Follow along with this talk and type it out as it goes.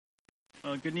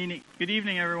Well, good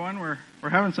evening, everyone. We're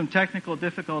having some technical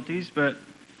difficulties, but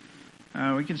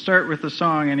we can start with the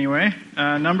song anyway.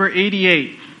 Number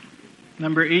 88.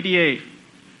 Number 88.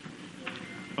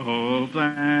 Oh,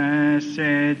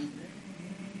 blessed.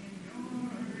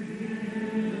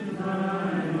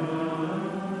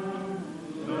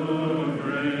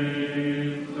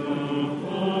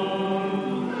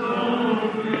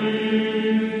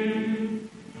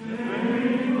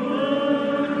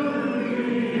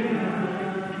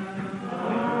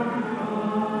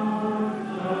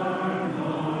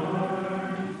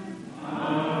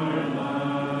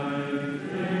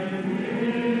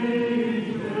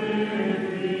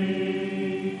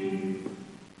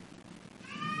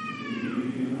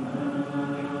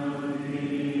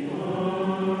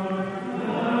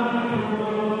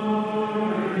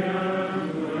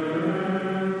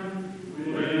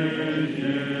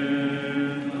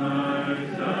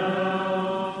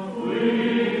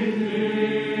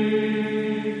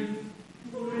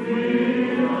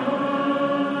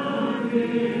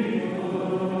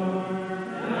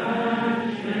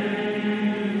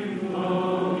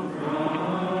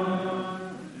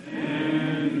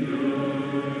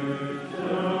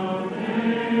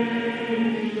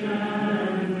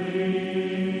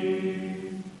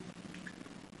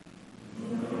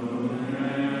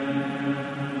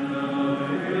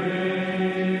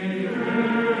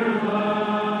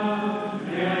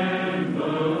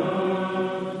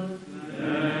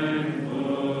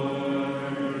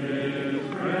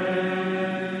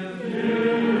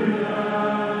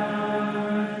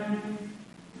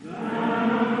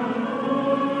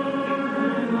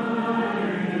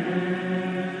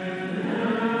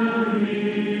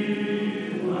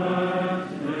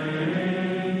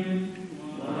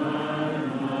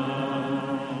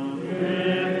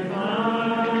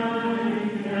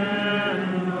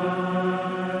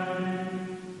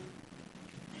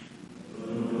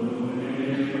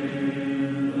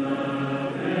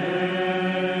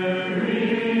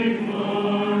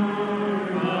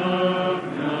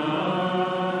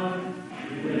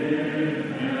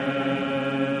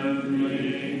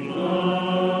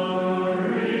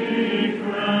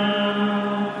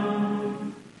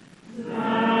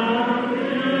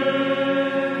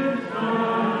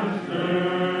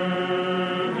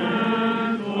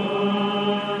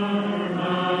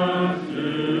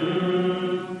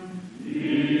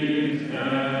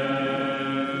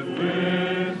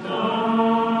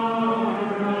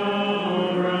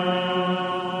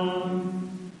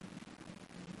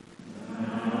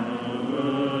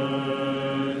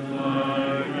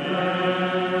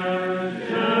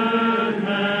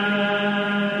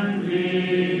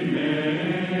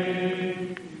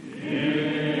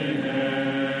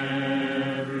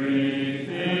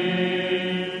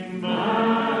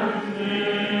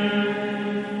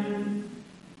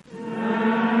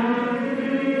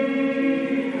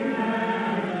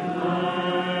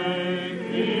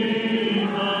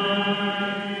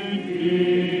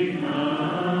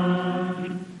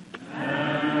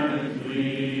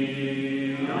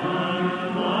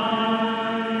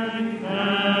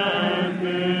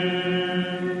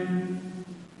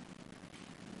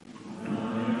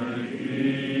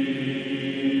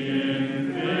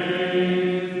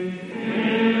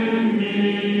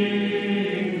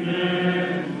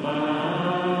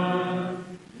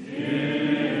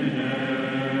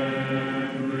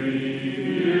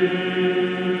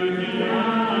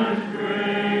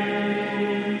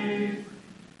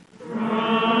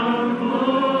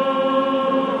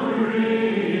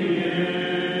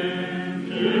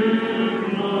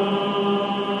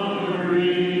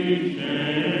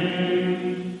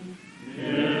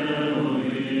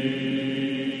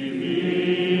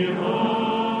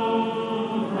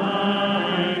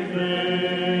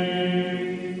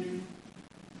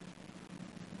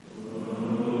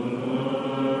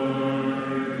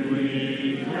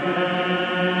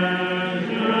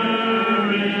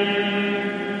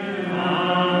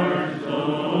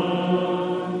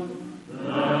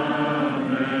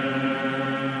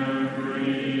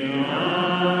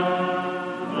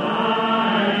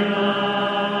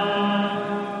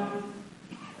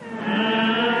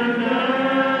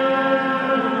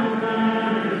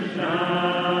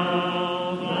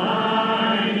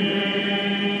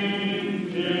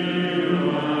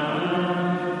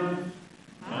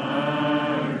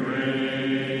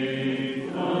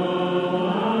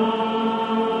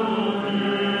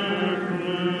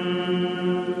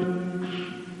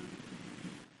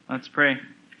 Let's pray.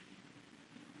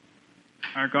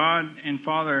 Our God and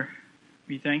Father,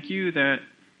 we thank you that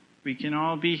we can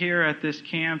all be here at this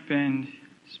camp and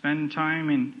spend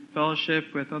time in fellowship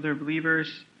with other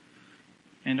believers.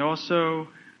 and also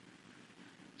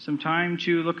some time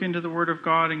to look into the Word of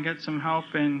God and get some help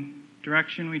and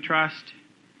direction we trust.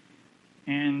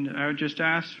 And I would just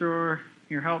ask for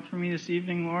your help for me this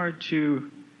evening, Lord,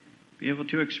 to be able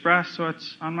to express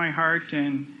what's on my heart,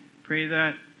 and pray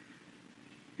that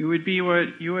it would be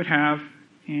what you would have.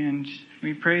 And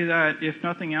we pray that, if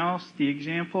nothing else, the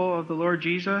example of the Lord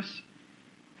Jesus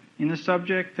in the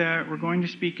subject that we're going to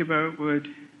speak about would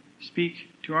speak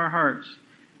to our hearts,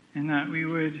 and that we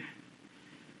would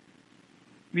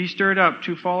be stirred up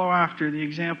to follow after the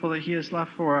example that he has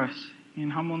left for us in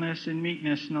humbleness and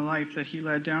meekness in the life that he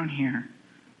led down here.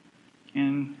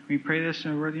 And we pray this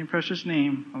in the worthy and precious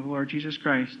name of the Lord Jesus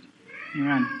Christ.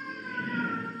 Amen.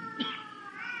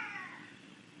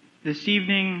 This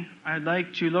evening, I'd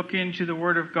like to look into the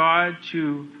Word of God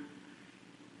to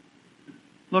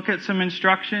look at some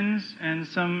instructions and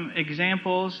some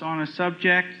examples on a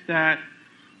subject that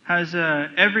has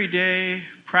a everyday,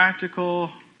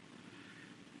 practical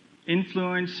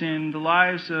influence in the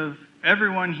lives of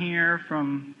everyone here,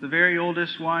 from the very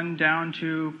oldest one down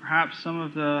to perhaps some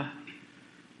of the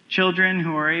children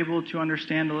who are able to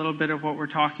understand a little bit of what we're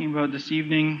talking about this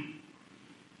evening.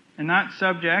 And that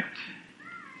subject,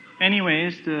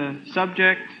 anyways, the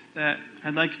subject that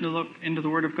I'd like to look into the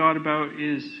Word of God about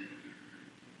is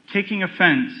taking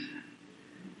offense.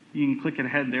 You can click it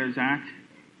ahead there, Zach.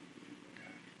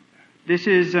 This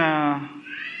is a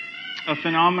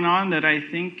phenomenon that I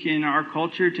think in our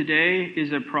culture today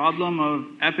is a problem of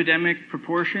epidemic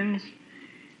proportions.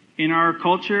 In our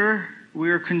culture, we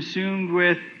are consumed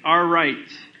with our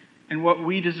rights and what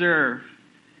we deserve.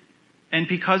 And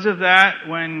because of that,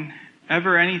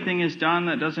 whenever anything is done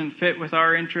that doesn't fit with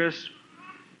our interests,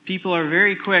 people are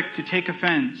very quick to take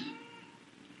offense.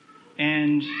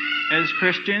 And as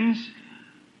Christians,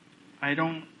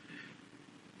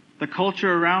 the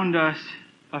culture around us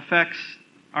affects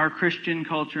our Christian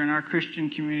culture and our Christian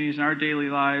communities and our daily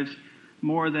lives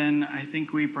more than I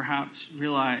think we perhaps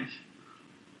realize.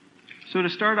 So to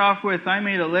start off with, I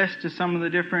made a list of some of the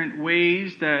different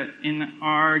ways that in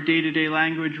our day-to-day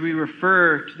language we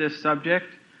refer to this subject.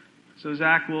 So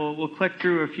Zach will click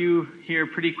through a few here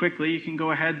pretty quickly. You can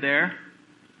go ahead there.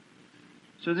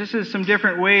 So this is some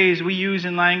different ways we use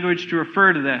in language to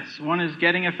refer to this. One is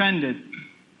getting offended,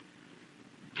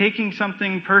 taking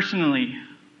something personally,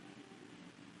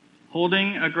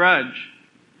 holding a grudge,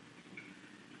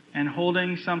 and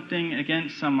holding something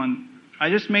against someone. I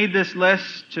just made this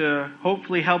list to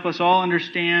hopefully help us all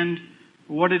understand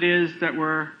what it is that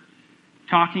we're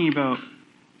talking about.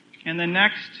 And then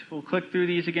next, we'll click through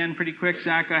these again pretty quick.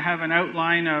 Zach, I have an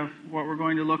outline of what we're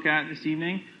going to look at this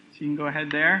evening, so you can go ahead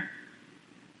there.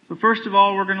 So first of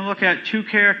all, we're going to look at two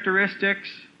characteristics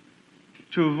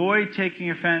to avoid taking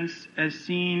offense as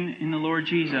seen in the Lord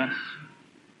Jesus.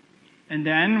 And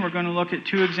then we're going to look at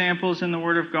two examples in the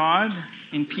Word of God,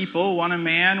 in people, one a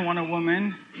man, one a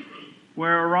woman,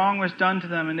 where a wrong was done to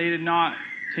them and they did not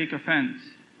take offense.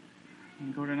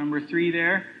 And go to number 3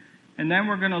 there. And then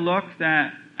we're going to look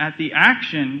at the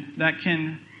action that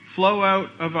can flow out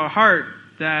of a heart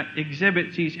that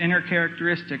exhibits these inner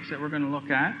characteristics that we're going to look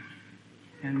at.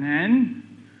 And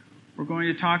then we're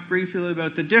going to talk briefly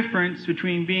about the difference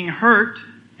between being hurt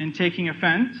and taking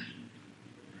offense.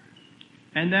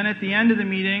 And then at the end of the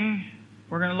meeting,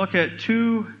 we're going to look at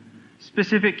two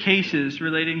specific cases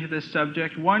relating to this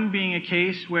subject. One being a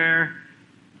case where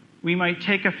we might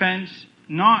take offense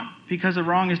not because a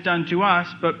wrong is done to us,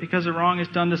 but because a wrong is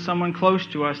done to someone close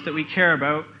to us that we care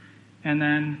about. And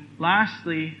then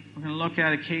lastly, we're going to look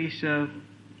at a case of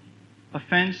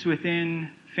offense within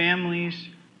families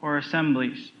or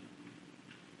assemblies.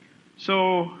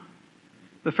 So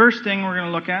the first thing we're going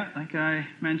to look at, like I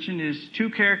mentioned, is two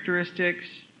characteristics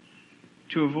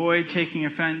to avoid taking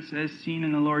offense as seen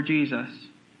in the Lord Jesus.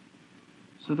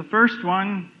 So the first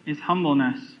one is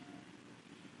humbleness.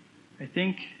 I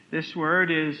think this word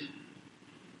is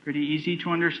pretty easy to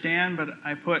understand, but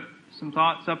I put some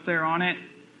thoughts up there on it.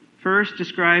 First,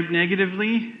 described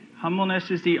negatively, humbleness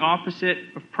is the opposite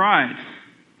of pride.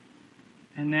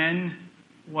 And then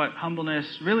what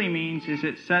humbleness really means is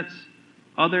it sets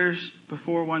others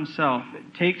before oneself.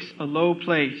 It takes a low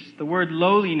place. The word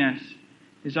lowliness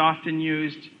is often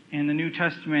used in the New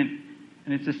Testament,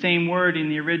 and it's the same word in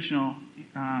the original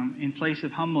in place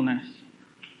of humbleness.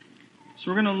 So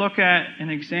we're going to look at an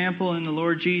example in the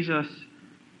Lord Jesus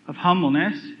of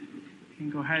humbleness. You can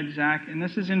go ahead, Zach. And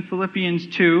this is in Philippians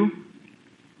 2.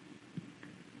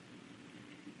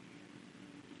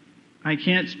 I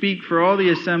can't speak for all the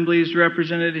assemblies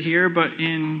represented here, but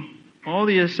in all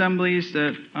the assemblies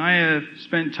that I have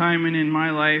spent time in my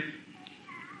life,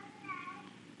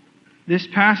 This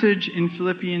passage in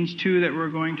Philippians 2 that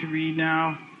we're going to read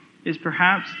now is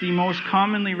perhaps the most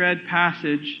commonly read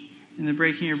passage in the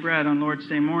breaking of bread on Lord's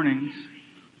Day mornings.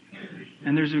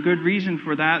 And there's a good reason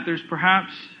for that. There's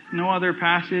perhaps no other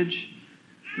passage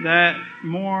that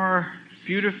more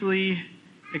beautifully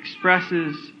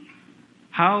expresses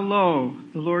how low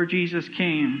the Lord Jesus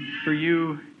came for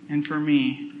you and for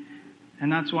me.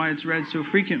 And that's why it's read so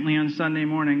frequently on Sunday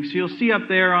morning. So you'll see up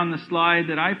there on the slide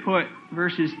that I put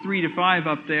verses 3 to 5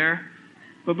 up there.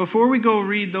 But before we go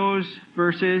read those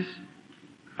verses,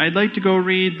 I'd like to go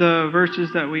read the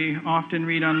verses that we often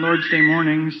read on Lord's Day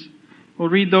mornings. We'll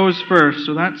read those first.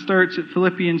 So that starts at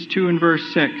Philippians 2 and verse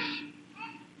 6.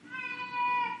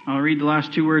 I'll read the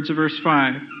last two words of verse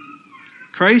 5.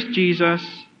 Christ Jesus,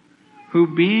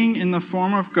 who being in the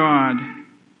form of God,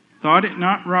 thought it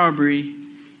not robbery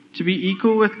to be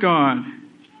equal with God,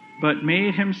 but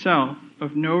made himself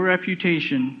of no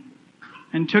reputation,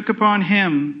 and took upon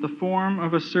him the form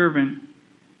of a servant,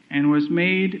 and was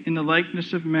made in the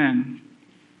likeness of men.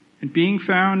 And being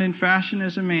found in fashion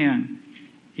as a man,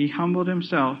 he humbled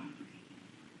himself,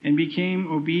 and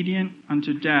became obedient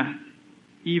unto death,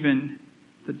 even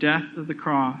the death of the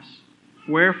cross.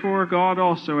 Wherefore God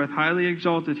also hath highly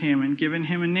exalted him, and given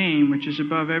him a name which is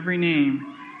above every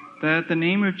name, that at the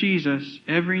name of Jesus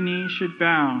every knee should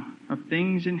bow, of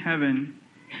things in heaven,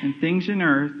 and things in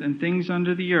earth, and things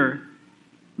under the earth,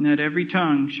 and that every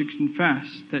tongue should confess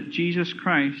that Jesus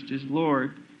Christ is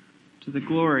Lord, to the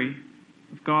glory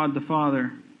of God the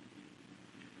Father.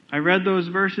 I read those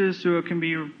verses so it can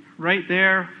be right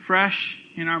there, fresh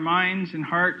in our minds and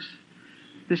hearts,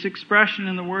 this expression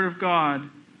in the Word of God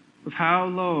of how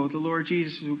low the Lord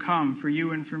Jesus will come for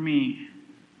you and for me.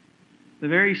 The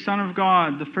very Son of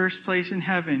God, the first place in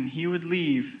heaven, he would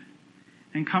leave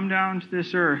and come down to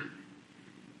this earth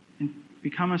and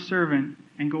become a servant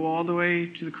and go all the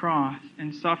way to the cross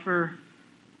and suffer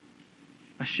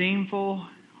a shameful,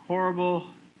 horrible,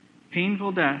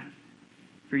 painful death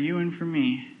for you and for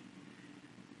me.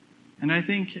 And I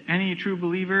think any true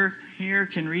believer here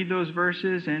can read those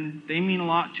verses and they mean a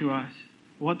lot to us,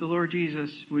 what the Lord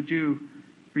Jesus would do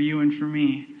for you and for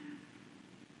me.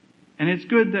 And it's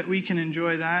good that we can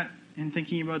enjoy that in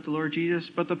thinking about the Lord Jesus.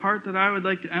 But the part that I would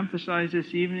like to emphasize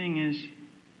this evening is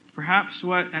perhaps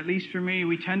what, at least for me,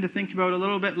 we tend to think about a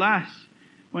little bit less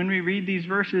when we read these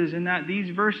verses, in that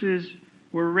these verses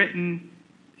were written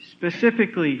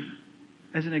specifically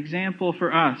as an example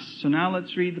for us. So now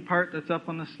let's read the part that's up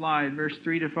on the slide, verse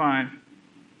 3 to 5.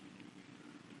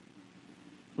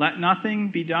 Let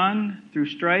nothing be done through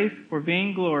strife or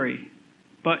vainglory,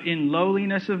 but in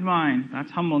lowliness of mind,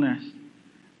 that's humbleness,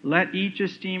 let each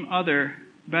esteem other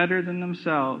better than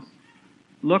themselves.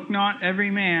 Look not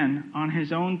every man on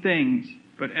his own things,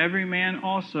 but every man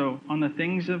also on the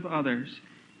things of others.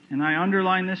 And I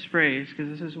underline this phrase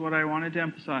because this is what I wanted to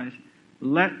emphasize.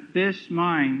 Let this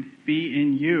mind be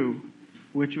in you,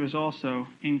 which was also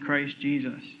in Christ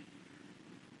Jesus.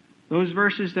 Those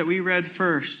verses that we read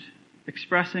first,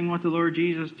 expressing what the Lord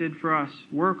Jesus did for us,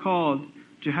 we're called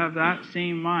to have that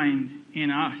same mind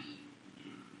in us.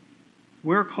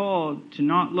 We're called to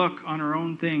not look on our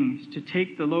own things, to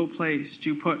take the low place,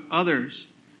 to put others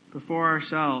before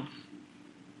ourselves.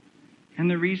 And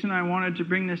the reason I wanted to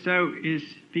bring this out is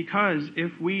because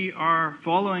if we are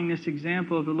following this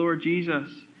example of the Lord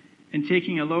Jesus and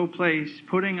taking a low place,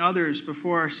 putting others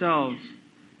before ourselves,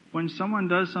 when someone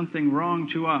does something wrong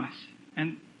to us,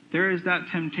 and there is that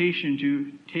temptation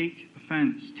to take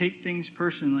offense, take things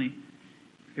personally,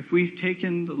 if we've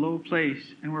taken the low place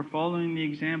and we're following the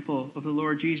example of the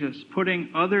Lord Jesus, putting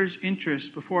others' interests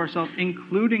before ourselves,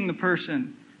 including the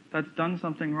person that's done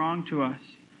something wrong to us,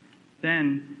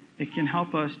 then it can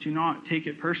help us to not take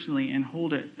it personally and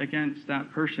hold it against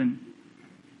that person.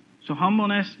 So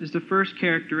humbleness is the first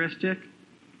characteristic.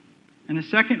 And the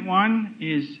second one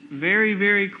is very,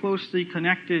 very closely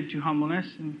connected to humbleness,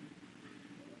 and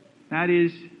that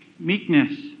is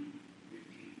meekness.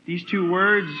 These two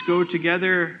words go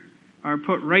together, are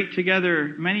put right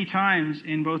together many times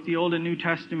in both the Old and New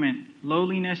Testament.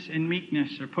 Lowliness and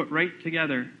meekness are put right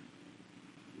together.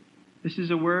 This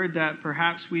is a word that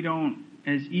perhaps we don't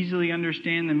as easily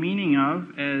understand the meaning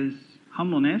of as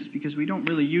humbleness, because we don't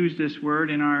really use this word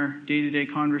in our day-to-day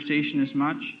conversation as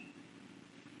much.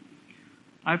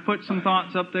 I've put some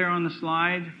thoughts up there on the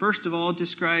slide. First of all,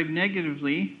 described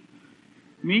negatively,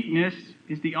 meekness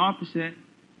is the opposite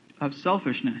of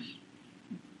selfishness,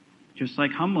 just like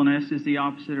humbleness is the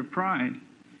opposite of pride.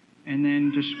 And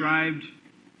then described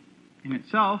in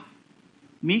itself,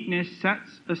 meekness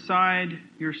sets aside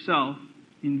yourself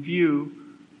in view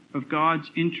of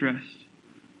God's interest.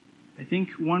 I think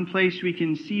one place we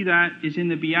can see that is in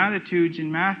the Beatitudes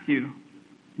in Matthew.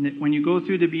 And that when you go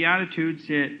through the Beatitudes,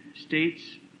 it states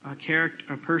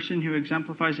a person who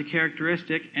exemplifies a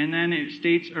characteristic, and then it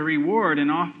states a reward,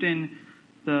 and often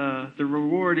the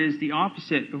reward is the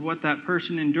opposite of what that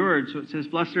person endured. So it says,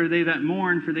 "Blessed are they that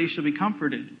mourn, for they shall be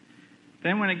comforted."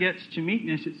 Then when it gets to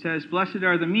meekness, it says, "Blessed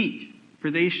are the meek, for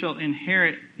they shall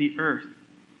inherit the earth."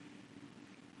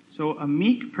 So a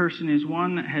meek person is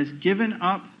one that has given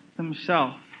up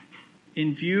himself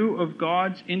in view of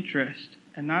God's interest.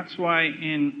 And that's why,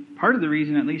 in part of the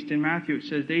reason, at least in Matthew, it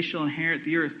says they shall inherit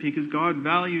the earth, because God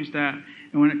values that.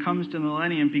 And when it comes to the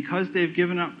millennium, because they've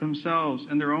given up themselves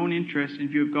and their own interest in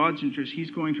view of God's interest, He's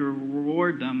going to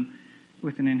reward them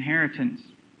with an inheritance.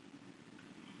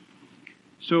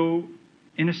 So,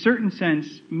 in a certain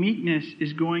sense, meekness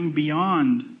is going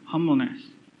beyond humbleness.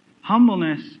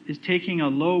 Humbleness is taking a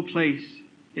low place.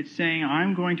 It's saying,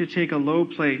 I'm going to take a low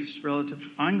place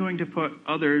I'm going to put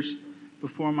others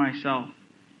before myself.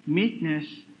 Meekness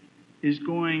is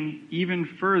going even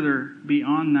further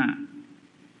beyond that.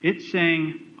 It's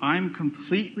saying, I'm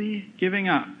completely giving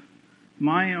up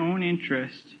my own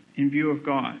interest in view of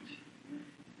God's.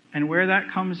 And where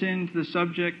that comes into the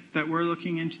subject that we're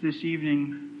looking into this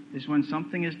evening is when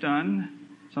something is done,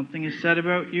 something is said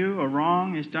about you, a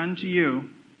wrong is done to you.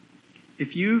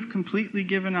 If you've completely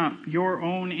given up your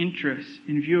own interests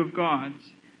in view of God's,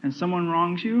 and someone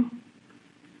wrongs you,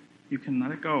 you can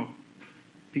let it go.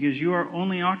 Because you are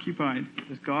only occupied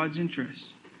with God's interests.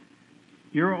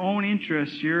 Your own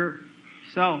interests,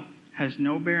 yourself, has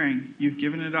no bearing. You've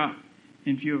given it up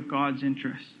in view of God's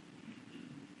interests.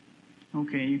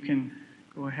 Okay, you can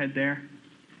go ahead there.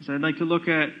 So I'd like to look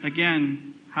at,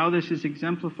 again, how this is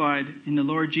exemplified in the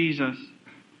Lord Jesus.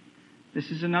 This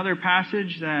is another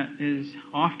passage that is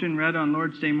often read on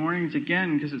Lord's Day mornings,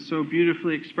 again, because it so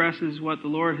beautifully expresses what the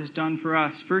Lord has done for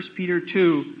us. 1 Peter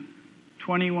 2,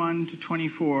 21 to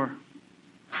 24.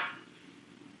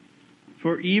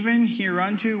 For even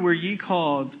hereunto were ye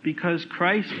called, because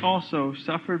Christ also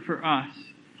suffered for us,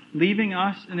 leaving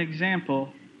us an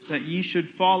example that ye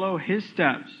should follow his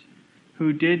steps,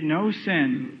 who did no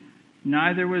sin,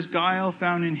 neither was guile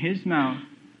found in his mouth,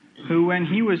 who when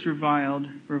he was reviled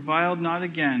not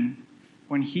again.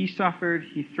 When he suffered,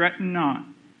 he threatened not,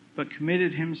 but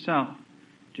committed himself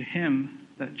to him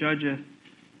that judgeth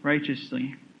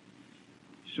righteously.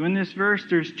 So in this verse,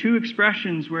 there's two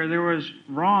expressions where there was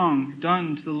wrong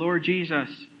done to the Lord Jesus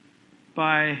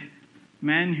by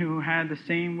men who had the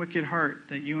same wicked heart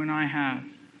that you and I have.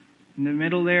 In the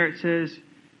middle there it says,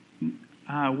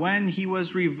 when he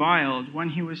was reviled, when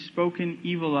he was spoken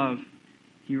evil of,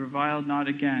 he reviled not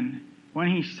again. When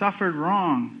he suffered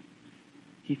wrong,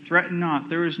 he threatened not.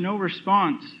 There was no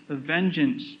response of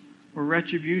vengeance or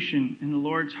retribution in the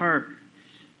Lord's heart.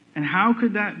 And how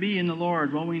could that be in the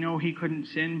Lord? Well, we know he couldn't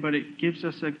sin, but it gives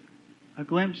us a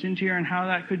glimpse into here on how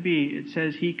that could be. It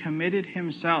says he committed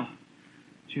himself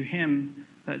to him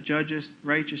that judgeth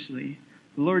righteously.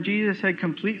 The Lord Jesus had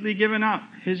completely given up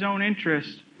his own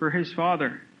interest for his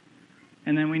Father.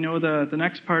 And then we know the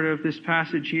next part of this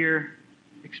passage here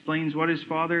explains what his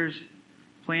Father's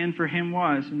plan for him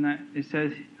was, and that it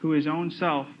says, who his own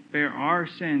self bare our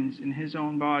sins in his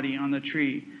own body on the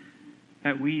tree,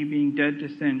 that we, being dead to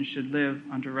sin, should live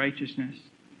unto righteousness.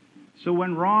 So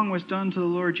when wrong was done to the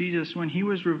Lord Jesus, when he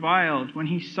was reviled, when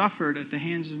he suffered at the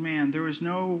hands of man, there was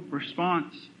no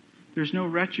response. There's no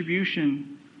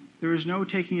retribution. There was no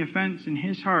taking offense in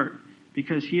his heart,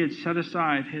 because he had set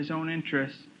aside his own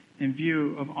interests in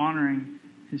view of honoring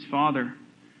his Father.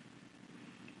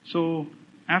 So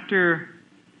after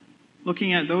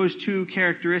looking at those two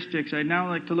characteristics, I'd now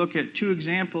like to look at two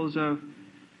examples of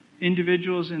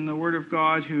individuals in the Word of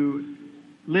God who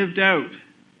lived out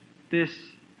this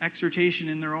exhortation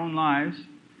in their own lives.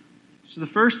 So the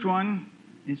first one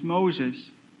is Moses.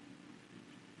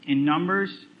 In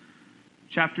Numbers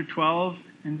chapter 12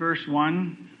 and verse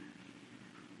 1,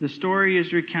 the story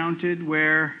is recounted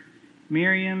where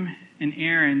Miriam and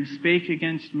Aaron spake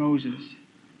against Moses.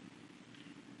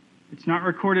 It's not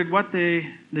recorded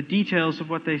the details of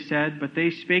what they said, but they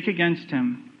spake against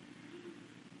him.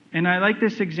 And I like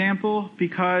this example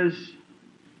because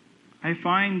I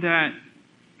find that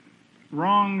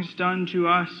wrongs done to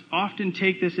us often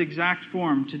take this exact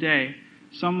form today.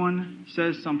 Someone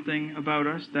says something about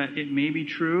us that it may be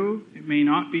true, it may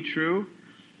not be true,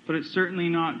 but it's certainly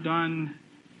not done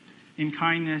in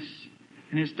kindness,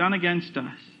 and it's done against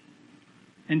us.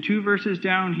 And 2 verses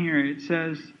down here it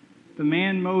says, the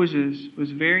man Moses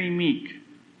was very meek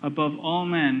above all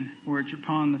men which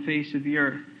upon the face of the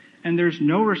earth. And there's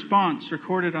no response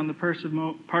recorded on the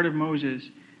part of Moses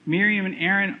Miriam and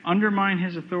Aaron undermine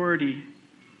his authority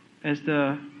as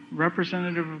the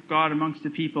representative of God amongst the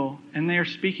people, and they are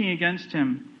speaking against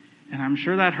him. And I'm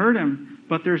sure that hurt him,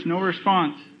 but there's no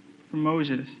response from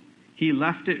Moses. He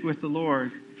left it with the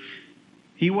Lord.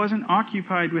 He wasn't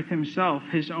occupied with himself,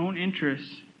 his own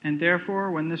interests, and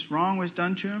therefore when this wrong was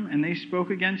done to him and they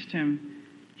spoke against him,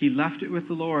 he left it with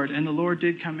the Lord, and the Lord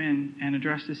did come in and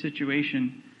address the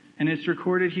situation. And it's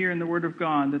recorded here in the Word of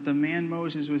God that the man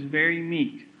Moses was very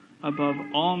meek above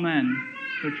all men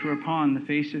which were upon the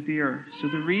face of the earth. So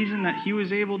the reason that he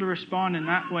was able to respond in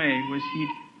that way was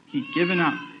he'd given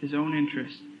up his own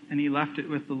interest and he left it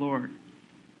with the Lord.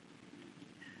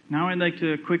 Now I'd like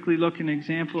to quickly look at an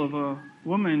example of a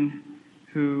woman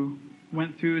who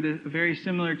went through a very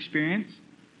similar experience.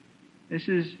 This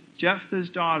is Jephthah's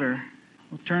daughter.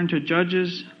 We'll turn to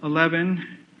Judges 11,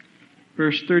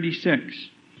 verse 36.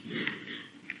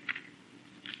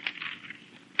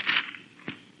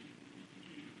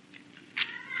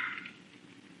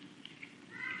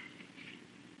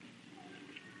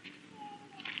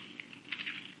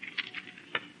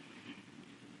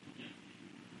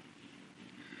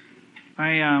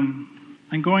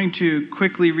 I'm going to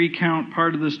quickly recount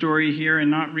part of the story here and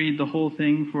not read the whole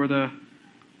thing for the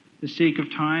sake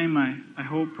of time. I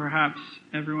hope perhaps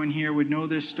everyone here would know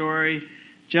this story.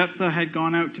 Jephthah had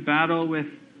gone out to battle with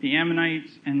the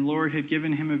Ammonites, and the Lord had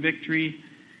given him a victory.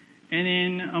 And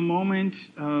in a moment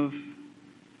of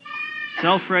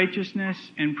self-righteousness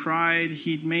and pride,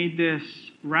 he'd made this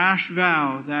rash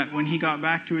vow that when he got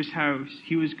back to his house,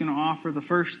 he was going to offer the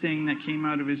first thing that came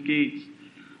out of his gates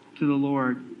to the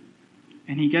Lord.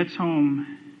 And he gets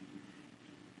home,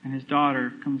 and his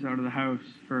daughter comes out of the house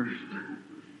first.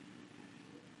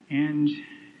 And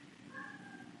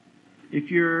if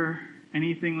you're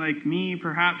anything like me,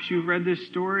 perhaps you've read this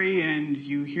story and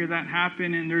you hear that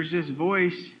happen, and there's this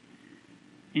voice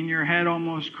in your head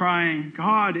almost crying,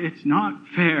 God, it's not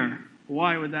fair.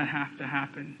 Why would that have to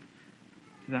happen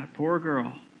to that poor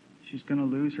girl? She's going to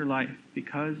lose her life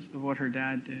because of what her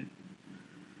dad did.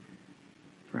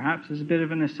 Perhaps as a bit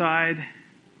of an aside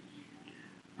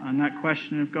on that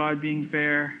question of God being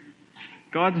fair,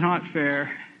 God's not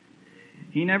fair.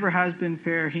 He never has been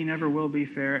fair. He never will be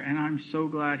fair. And I'm so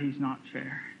glad he's not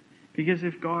fair. Because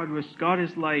if God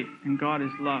is light and God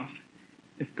is love.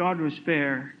 If God was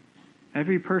fair,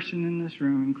 every person in this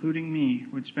room, including me,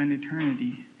 would spend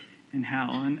eternity in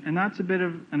hell. And that's a bit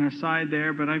of an aside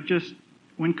there, but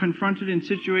when confronted in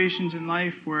situations in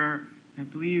life where I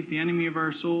believe the enemy of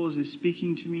our souls is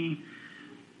speaking to me,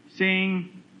 saying,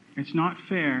 it's not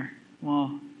fair.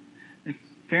 Well,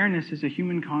 fairness is a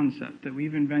human concept that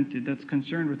we've invented that's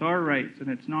concerned with our rights, and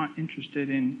it's not interested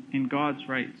in God's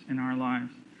rights in our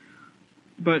lives.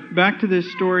 But back to this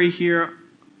story here,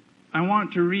 I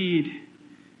want to read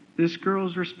this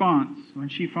girl's response when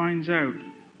she finds out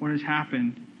what has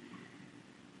happened.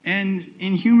 And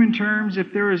in human terms,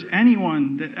 if there was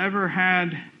anyone that ever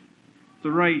had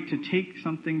the right to take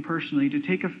something personally, to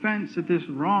take offense at this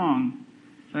wrong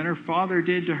that her father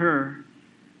did to her,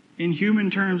 in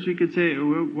human terms we could say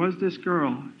it was this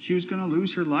girl. She was going to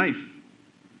lose her life.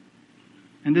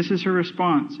 And this is her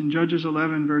response in Judges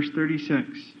 11, verse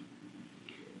 36.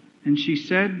 And she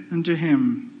said unto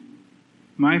him,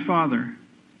 My father,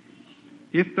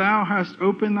 if thou hast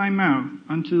opened thy mouth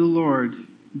unto the Lord,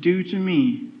 do to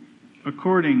me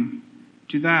according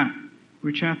to that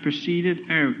which hath proceeded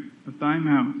out of thy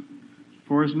mouth.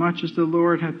 For as much as the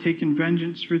Lord hath taken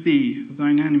vengeance for thee of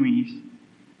thine enemies,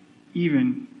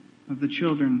 even of the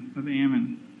children of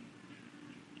Ammon.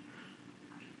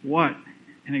 What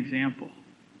an example.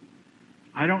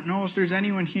 I don't know if there's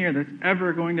anyone here that's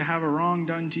ever going to have a wrong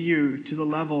done to you to the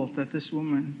level that this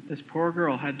woman, this poor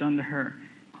girl, had done to her.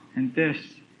 And this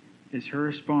is her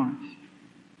response.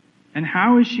 And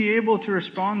how is she able to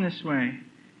respond this way?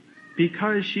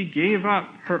 Because she gave up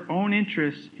her own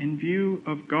interests in view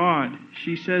of God.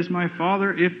 She says, My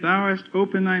father, if thou hast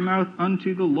opened thy mouth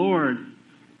unto the Lord.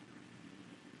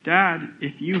 Dad,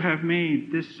 if you have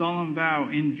made this solemn vow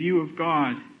in view of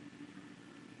God,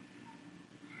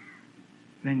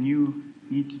 then you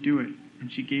need to do it.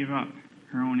 And she gave up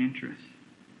her own interests.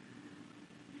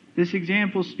 This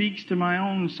example speaks to my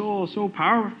own soul so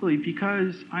powerfully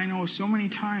because I know so many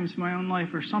times in my own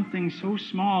life where something so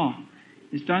small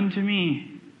is done to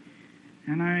me,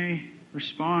 and I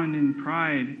respond in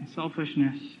pride and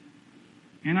selfishness,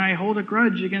 and I hold a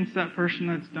grudge against that person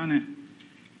that's done it.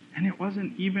 And it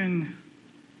wasn't even,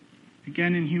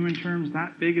 again in human terms,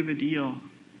 that big of a deal.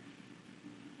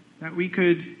 That we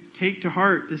could take to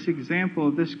heart this example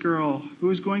of this girl who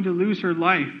was going to lose her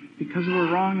life because of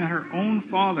a wrong that her own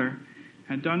father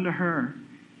had done to her.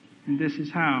 And this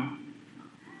is how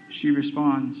she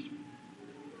responds.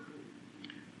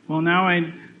 Well, now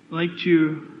I'd like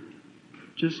to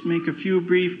just make a few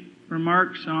brief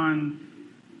remarks on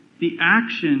the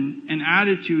action and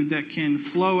attitude that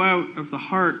can flow out of the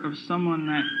heart of someone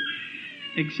that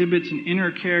exhibits an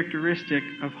inner characteristic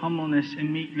of humbleness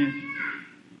and meekness.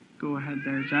 Go ahead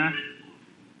there, Zach.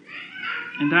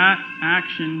 And that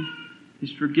action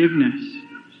is forgiveness.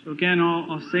 So again,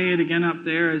 I'll say it again up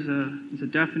there as a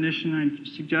definition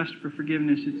I suggest for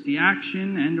forgiveness. It's the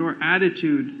action and or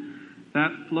attitude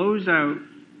that flows out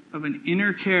of an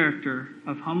inner character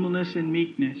of humbleness and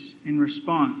meekness in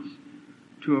response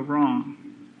to a wrong.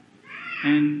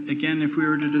 And again, if we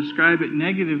were to describe it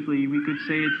negatively, we could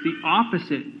say it's the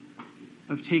opposite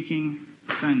of taking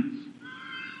offense.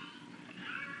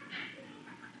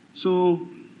 So,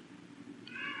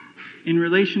 in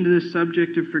relation to this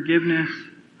subject of forgiveness,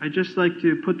 I'd just like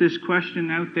to put this question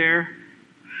out there.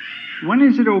 When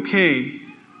is it okay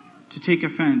to take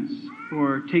offense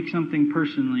or take something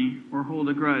personally or hold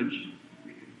a grudge?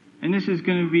 And this is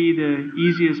going to be the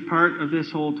easiest part of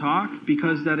this whole talk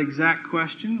because that exact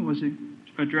question was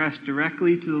addressed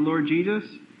directly to the Lord Jesus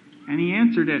and He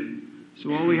answered it.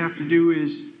 So all we have to do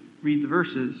is read the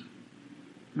verses.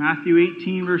 Matthew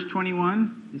 18 verse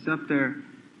 21 is up there.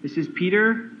 This is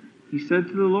Peter. He said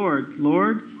to the Lord,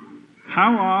 Lord,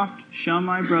 how oft shall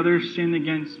my brother sin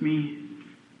against me,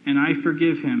 and I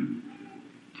forgive him?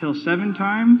 Till 7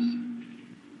 times?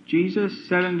 Jesus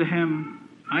said unto him,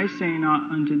 I say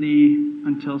not unto thee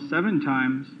until 7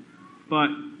 times, but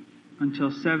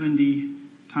until 70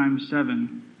 times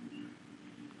 7.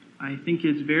 I think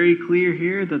it's very clear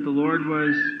here that the Lord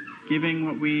was giving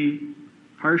what we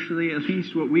partially, at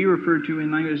least what we refer to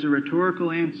in language as a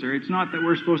rhetorical answer. It's not that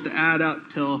we're supposed to add up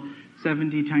till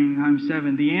 70 times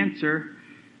 7. The answer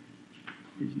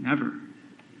is never.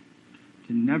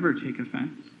 To never take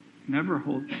offense. Never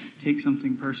take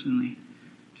something personally.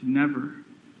 To never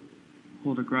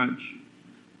hold a grudge.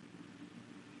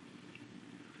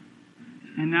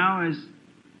 And now as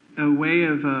a way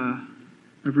of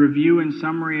review and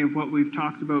summary of what we've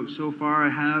talked about so far, I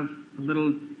have a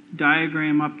little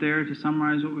diagram up there to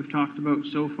summarize what we've talked about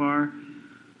so far.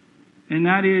 And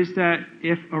that is that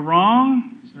if a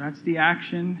wrong, so that's the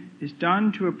action, is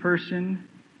done to a person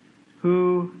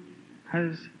who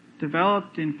has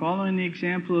developed in following the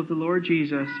example of the Lord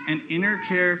Jesus an inner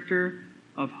character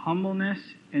of humbleness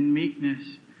and meekness,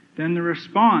 then the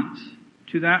response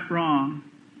to that wrong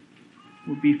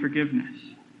will be forgiveness.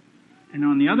 And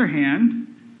on the other hand,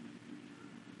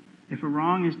 if a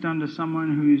wrong is done to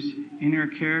someone whose inner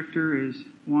character is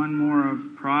one more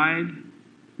of pride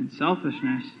and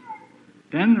selfishness,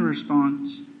 then the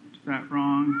response to that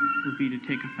wrong would be to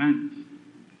take offense.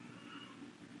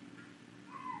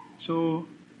 So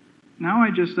now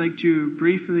I'd just like to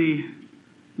briefly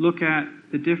look at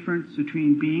the difference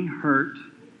between being hurt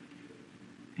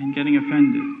and getting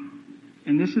offended.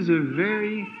 And this is a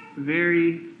very,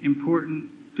 very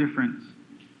important difference.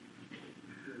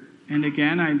 And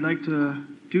again, I'd like to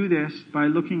do this by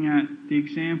looking at the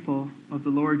example of the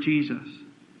Lord Jesus.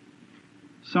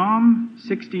 Psalm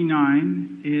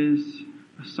 69 is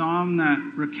a psalm that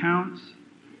recounts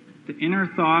the inner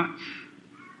thoughts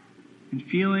and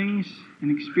feelings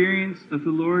and experience of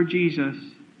the Lord Jesus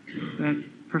that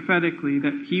prophetically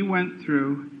that He went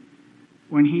through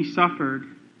when He suffered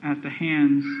at the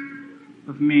hands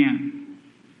of man.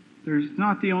 There's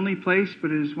not the only place,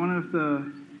 but it is one of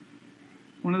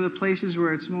the places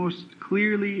where it's most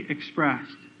clearly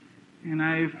expressed.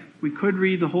 And we could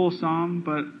read the whole psalm,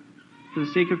 but for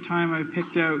the sake of time, I've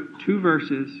picked out 2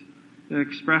 verses that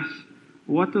express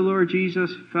what the Lord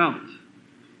Jesus felt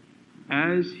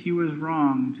as He was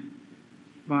wronged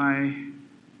by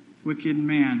wicked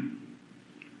man.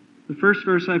 The first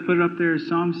verse I put up there is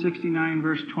Psalm 69,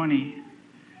 verse 20.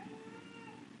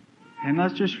 And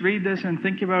let's just read this and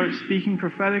think about it, speaking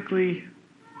prophetically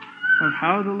of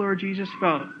how the Lord Jesus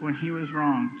felt when He was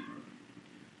wronged.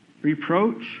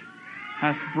 Reproach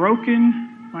hath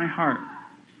broken my heart,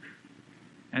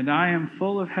 and I am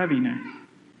full of heaviness.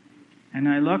 And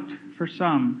I looked for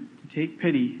some to take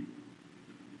pity,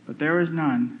 but there was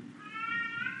none,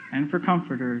 and for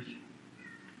comforters,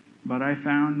 but I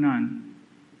found none.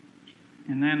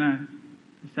 And then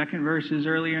the second verse is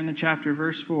earlier in the chapter,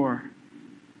 verse 4.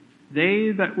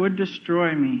 They that would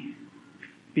destroy me,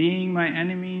 being my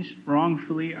enemies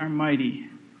wrongfully, are mighty.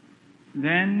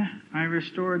 Then I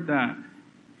restored that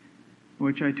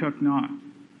which I took not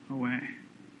away.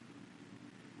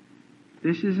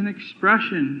 This is an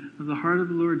expression of the heart of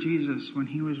the Lord Jesus when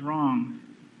He was wronged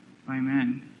by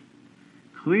men.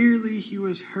 Clearly He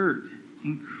was hurt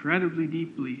incredibly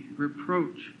deeply.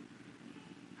 Reproach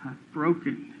hath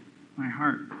broken my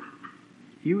heart.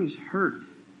 He was hurt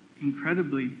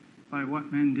incredibly by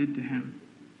what men did to him.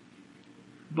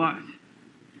 But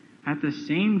at the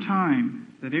same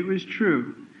time that it was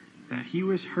true that he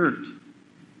was hurt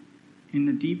in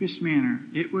the deepest manner,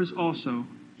 it was also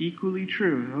equally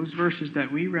true, those verses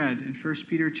that we read in 1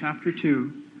 Peter chapter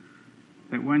 2,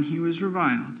 that when he was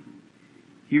reviled,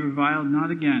 he reviled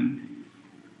not again,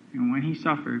 and when he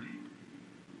suffered,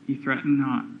 he threatened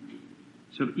not.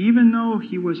 So even though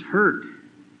he was hurt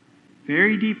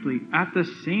very deeply, at the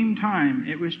same time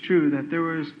it was true that there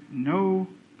was no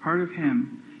part of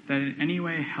him that in any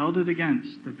way held it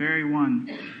against the very one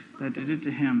that did it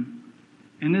to him.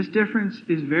 And this difference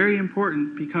is very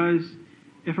important, because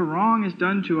if a wrong is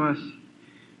done to us,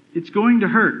 it's going to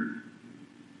hurt.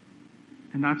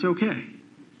 And that's okay.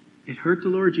 It hurt the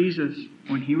Lord Jesus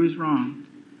when he was wronged.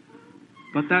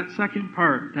 But that second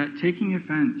part, that taking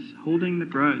offense, holding the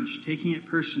grudge, taking it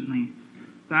personally,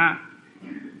 that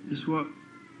is what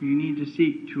you need to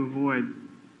seek to avoid.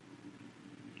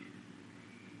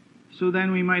 So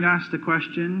then we might ask the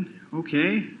question,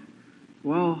 okay,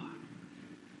 well,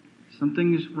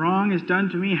 something wrong is done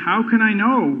to me. How can I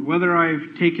know whether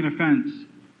I've taken offense,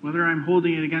 whether I'm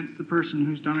holding it against the person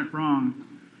who's done it wrong?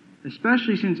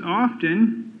 Especially since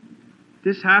often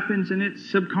this happens and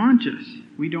it's subconscious.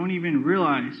 We don't even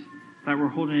realize that we're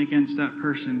holding it against that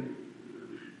person.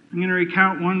 I'm going to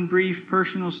recount one brief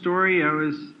personal story. I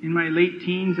was in my late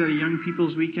teens at a young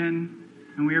people's weekend,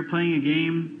 and we were playing a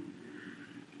game.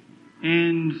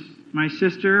 And my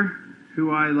sister,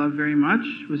 who I love very much,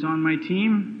 was on my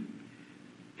team.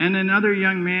 And another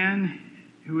young man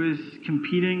who was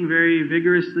competing very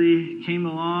vigorously came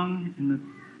along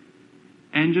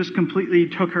and just completely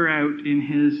took her out in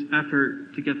his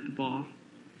effort to get the ball.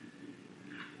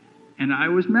 And I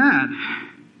was mad.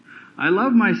 I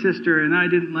love my sister, and I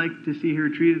didn't like to see her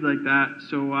treated like that,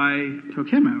 so I took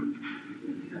him out.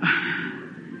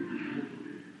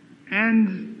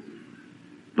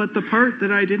 But the part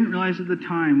that I didn't realize at the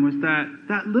time was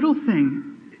that little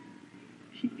thing,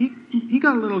 he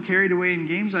got a little carried away in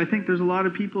games. I think there's a lot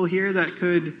of people here that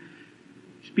could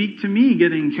speak to me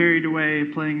getting carried away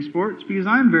playing sports, because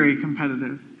I'm very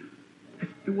competitive.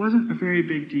 It wasn't a very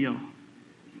big deal.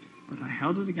 But I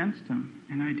held it against him,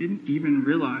 and I didn't even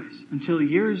realize until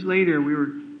years later we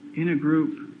were in a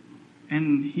group,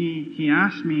 and he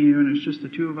asked me, when it's just the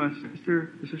two of us, is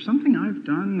there something I've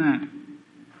done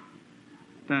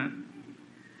that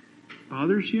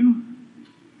bothers you?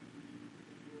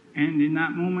 And in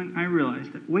that moment I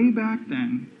realized that way back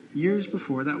then, years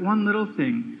before, that one little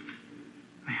thing,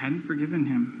 I hadn't forgiven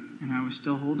him, and I was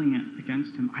still holding it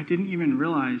against him. I didn't even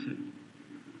realize it.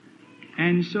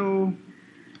 And so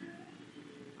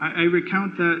I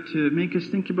recount that to make us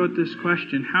think about this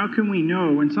question. How can we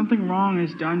know when something wrong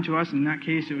is done to us? In that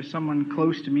case, it was someone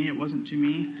close to me. It wasn't to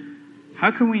me.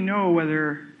 How can we know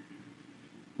whether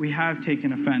we have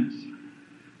taken offense?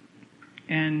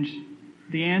 And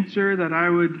the answer that I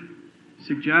would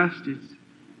suggest is,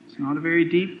 it's not a very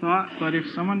deep thought, but if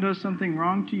someone does something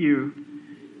wrong to you,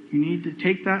 you need to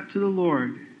take that to the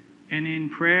Lord. And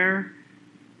in prayer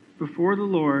before the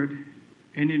Lord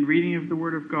and in reading of the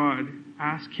Word of God,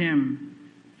 ask Him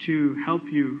to help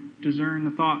you discern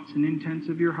the thoughts and intents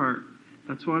of your heart.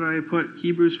 That's what I put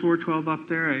Hebrews 4:12 up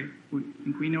there. I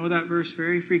think we know that verse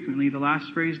very frequently. The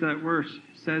last phrase of that verse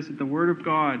says that the Word of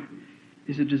God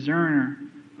is a discerner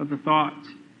of the thoughts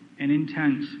and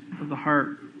intents of the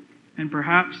heart. And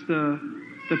perhaps the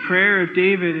prayer of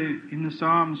David in the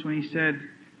Psalms when he said,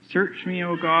 "Search me,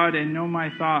 O God, and know my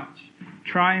thoughts.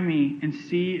 Try me and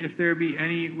see if there be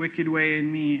any wicked way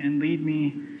in me, and lead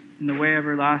me in the way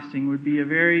everlasting," would be a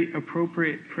very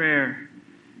appropriate prayer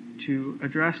to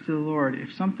address to the Lord.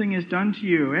 If something is done to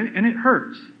you, and it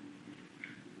hurts,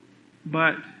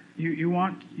 but you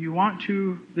want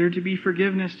there to be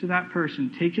forgiveness to that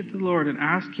person, take it to the Lord and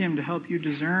ask Him to help you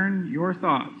discern your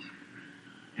thoughts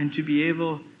and to be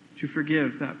able to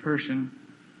forgive that person.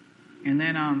 And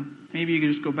then maybe you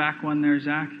could just go back one there,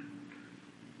 Zach.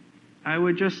 I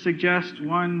would just suggest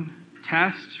one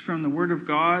test from the Word of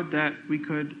God that we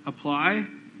could apply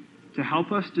to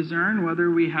help us discern whether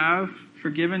we have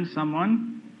forgiven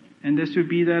someone. And this would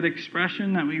be that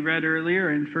expression that we read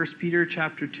earlier in 1 Peter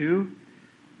chapter 2.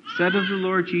 Said of the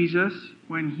Lord Jesus,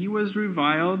 when He was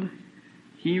reviled,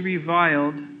 He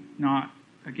reviled not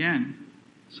again.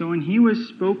 So when He was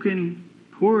spoken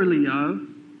poorly of,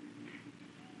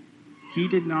 He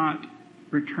did not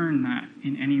return that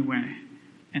in any way.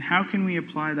 And how can we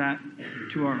apply that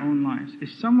to our own lives? If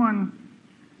someone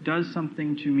does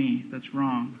something to me that's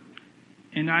wrong,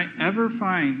 and I ever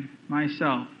find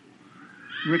myself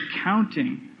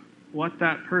recounting what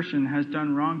that person has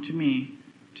done wrong to me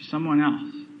to someone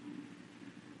else,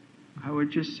 I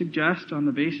would just suggest on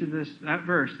the basis of that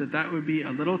verse that would be a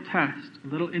little test, a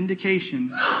little indication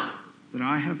that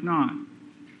I have not,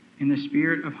 in the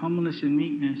spirit of humbleness and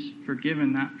meekness,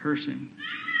 forgiven that person.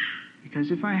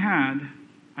 Because if I had,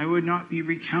 I would not be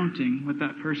recounting what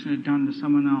that person had done to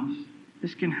someone else.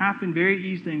 This can happen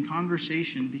very easily in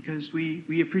conversation because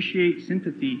we appreciate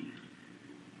sympathy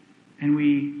and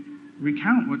we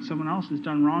recount what someone else has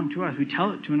done wrong to us. We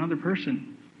tell it to another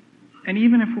person. And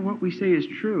even if what we say is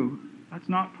true, that's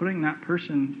not putting that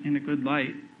person in a good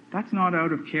light. That's not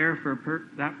out of care for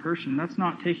that person. That's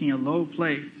not taking a low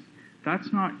place.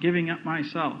 That's not giving up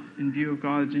myself in view of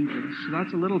God's interest. So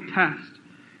that's a little test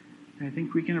I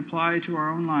think we can apply to our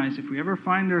own lives. If we ever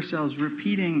find ourselves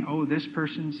repeating, oh, this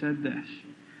person said this,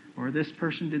 or this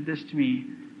person did this to me,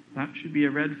 that should be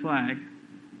a red flag.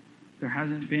 There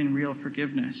hasn't been real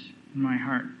forgiveness in my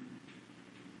heart.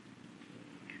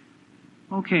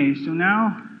 Okay, so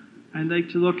now I'd like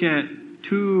to look at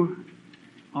two,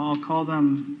 I'll call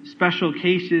them special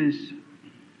cases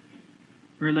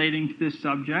relating to this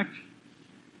subject.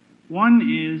 One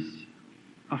is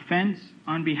offense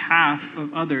on behalf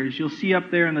of others. You'll see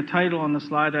up there in the title on the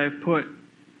slide I've put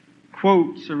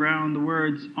quotes around the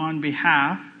words on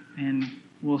behalf, and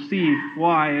we'll see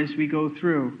why as we go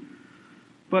through.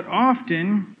 But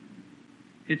often,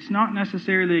 it's not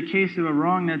necessarily a case of a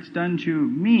wrong that's done to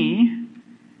me.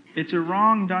 It's a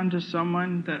wrong done to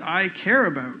someone that I care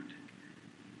about.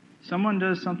 Someone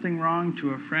does something wrong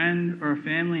to a friend or a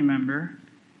family member,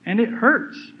 and it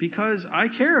hurts because I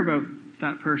care about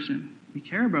that person. We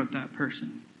care about that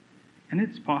person. And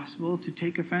it's possible to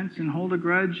take offense and hold a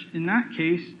grudge in that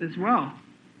case as well.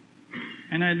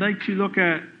 And I'd like to look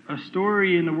at a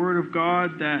story in the Word of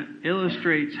God that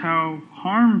illustrates how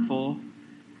harmful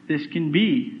this can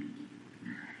be.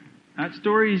 That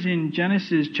story is in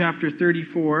Genesis chapter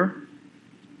 34.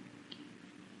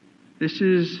 This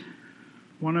is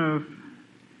one of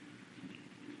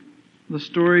the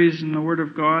stories in the Word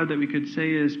of God that we could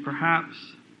say is perhaps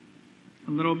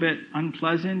a little bit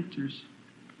unpleasant.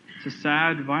 It's a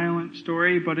sad, violent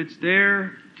story, but it's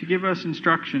there to give us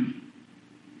instruction.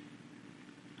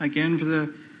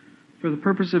 Again, for the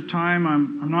purpose of time,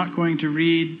 I'm not going to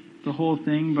read the whole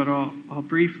thing, but I'll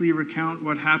briefly recount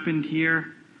what happened here.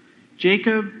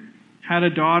 Jacob had a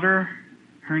daughter.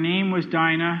 Her name was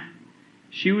Dinah.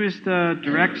 She was the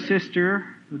direct sister,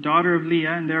 the daughter of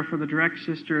Leah, and therefore the direct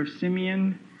sister of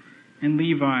Simeon and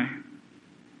Levi.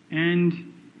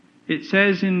 And it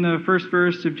says in the first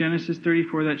verse of Genesis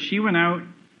 34 that she went out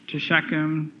to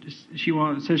Shechem.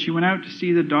 It says she went out to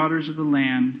see the daughters of the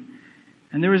land.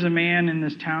 And there was a man in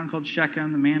this town called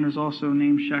Shechem. The man was also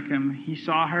named Shechem. He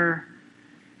saw her,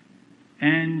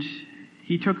 and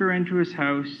he took her into his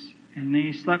house, and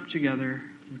they slept together,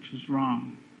 which was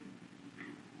wrong.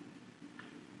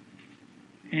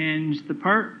 And the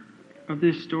part of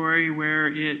this story where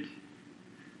it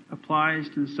applies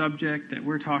to the subject that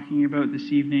we're talking about this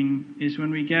evening is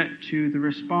when we get to the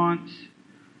response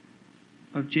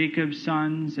of Jacob's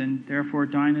sons and therefore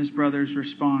Dinah's brothers'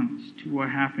 response to what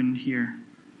happened here.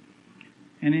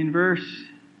 And in verse,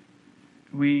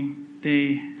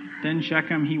 then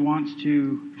Shechem, he wants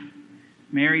to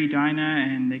marry Dinah,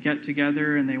 and they get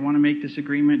together and they want to make this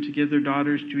agreement to give their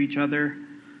daughters to each other.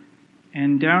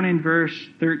 And down in verse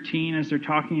 13, as they're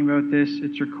talking about this,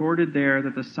 it's recorded there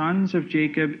that the sons of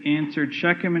Jacob answered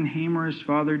Shechem and Hamor his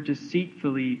father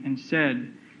deceitfully and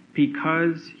said,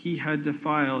 because he had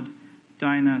defiled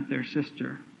Dinah their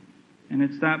sister. And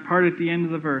it's that part at the end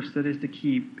of the verse that is the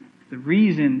key. The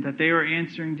reason that they were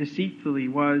answering deceitfully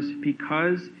was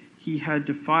because he had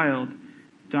defiled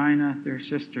Dinah their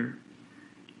sister.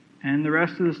 And the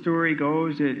rest of the story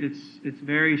goes, it's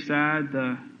very sad.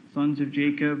 The sons of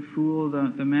Jacob fool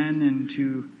the men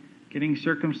into getting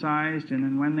circumcised, and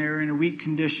then when they're in a weak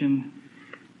condition,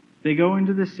 they go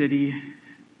into the city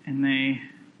and they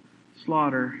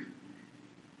slaughter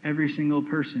every single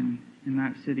person in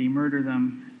that city, murder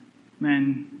them,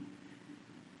 men,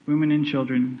 women, and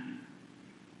children.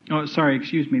 They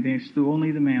slew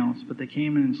only the males, but they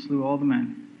came in and slew all the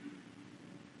men.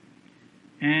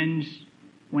 And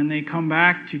when they come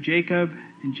back to Jacob,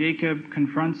 and Jacob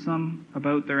confronts them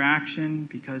about their action,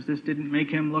 because this didn't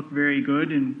make him look very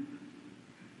good in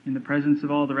the presence of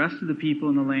all the rest of the people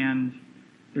in the land.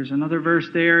 There's another verse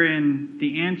there, and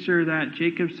the answer that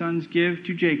Jacob's sons give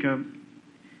to Jacob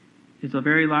is the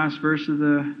very last verse of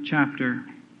the chapter.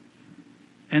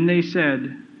 And they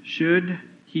said, should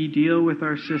he deal with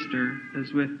our sister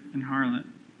as with an harlot?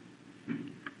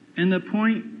 And the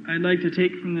point I'd like to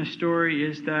take from this story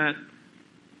is that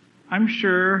I'm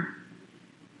sure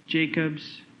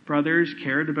Jacob's brothers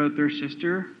cared about their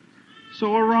sister.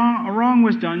 So a wrong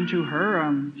was done to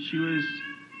her. She was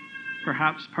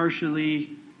perhaps partially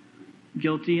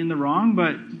guilty in the wrong,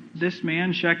 but this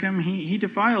man, Shechem, he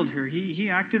defiled her. He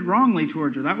acted wrongly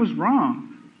towards her. That was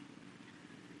wrong.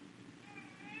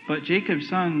 But Jacob's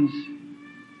sons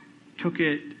took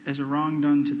it as a wrong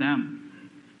done to them.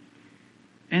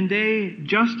 And they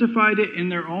justified it in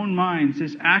their own minds,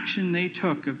 this action they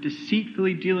took of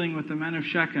deceitfully dealing with the men of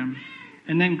Shechem,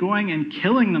 and then going and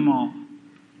killing them all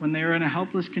when they were in a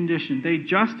helpless condition. They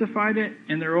justified it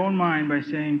in their own mind by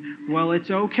saying, well, it's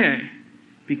okay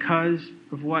because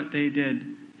of what they did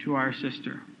to our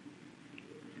sister.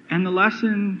 And the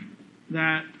lesson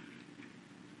that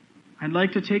I'd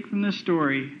like to take from this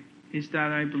story is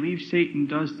that I believe Satan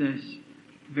does this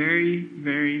very,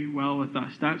 very well with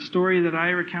us. That story that I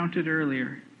recounted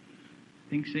earlier, I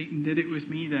think Satan did it with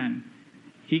me then.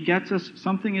 He gets us,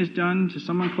 something is done to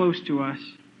someone close to us,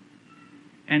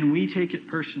 and we take it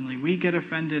personally. We get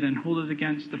offended and hold it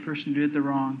against the person who did the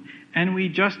wrong. And we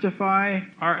justify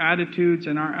our attitudes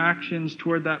and our actions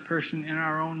toward that person in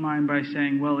our own mind by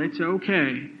saying, well, it's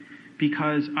okay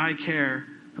because I care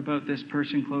about this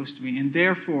person close to me, and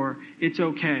therefore it's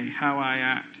okay how I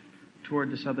act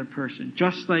toward this other person.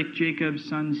 Just like Jacob's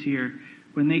sons here,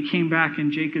 when they came back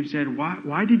and Jacob said,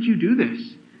 why did you do this?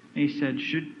 And he said,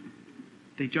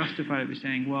 they justified it by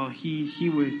saying, well,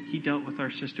 he dealt with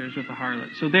our sisters with a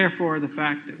harlot. So therefore, the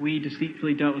fact that we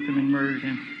deceitfully dealt with him and murdered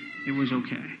him, it was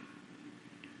okay.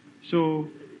 So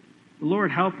the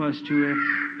Lord help us to,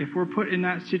 if we're put in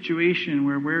that situation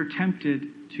where we're tempted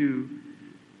to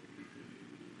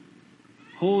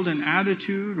hold an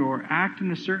attitude or act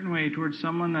in a certain way towards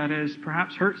someone that has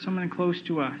perhaps hurt someone close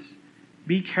to us,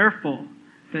 be careful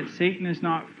that Satan is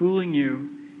not fooling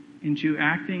you into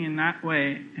acting in that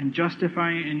way and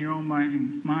justifying it in your own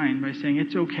mind by saying,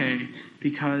 it's okay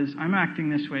because I'm acting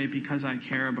this way because I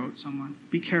care about someone.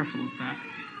 Be careful of that.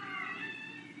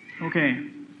 Okay,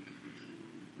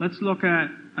 let's look at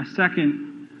a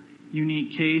second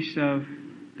unique case of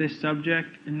this subject,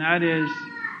 and that is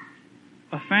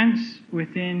offense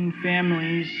within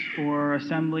families or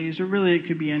assemblies, or really it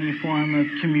could be any form of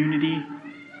community.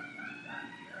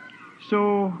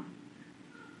 So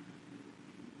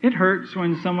it hurts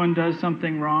when someone does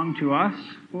something wrong to us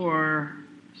or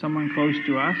someone close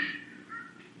to us,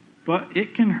 but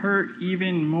it can hurt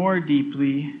even more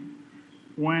deeply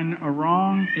when a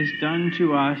wrong is done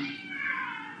to us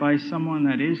by someone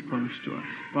that is close to us,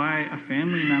 by a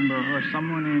family member or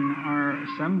someone in our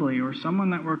assembly or someone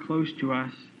that we're close to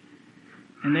us,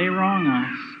 and they wrong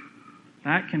us.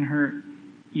 That can hurt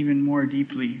even more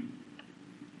deeply.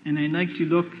 And I'd like to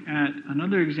look at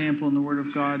another example in the Word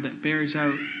of God that bears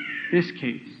out this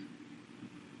case.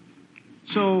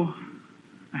 So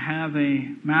I have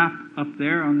a map up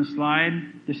there on the slide.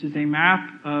 This is a map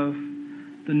of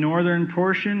the northern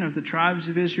portion of the tribes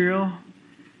of Israel.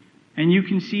 And you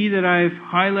can see that I've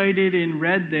highlighted in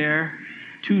red there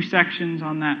 2 sections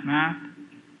on that map.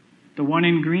 The one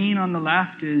in green on the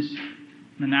left is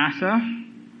Manasseh,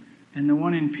 and the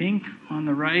one in pink on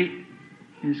the right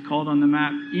is called on the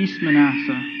map East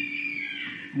Manasseh.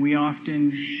 We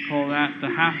often call that the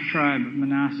half-tribe of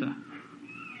Manasseh.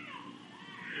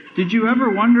 Did you ever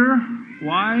wonder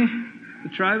why the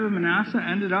tribe of Manasseh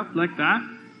ended up like that?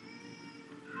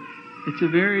 It's a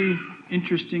very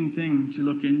interesting thing to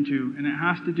look into, and it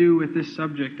has to do with this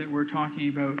subject that we're talking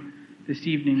about this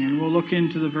evening. And we'll look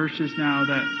into the verses now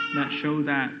that show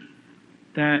that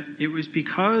it was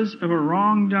because of a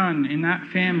wrong done in that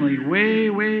family way,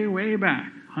 way, way back,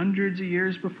 hundreds of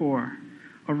years before.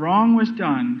 A wrong was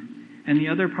done, and the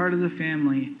other part of the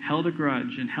family held a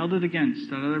grudge and held it against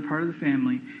that other part of the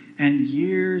family. And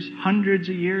years, hundreds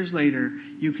of years later,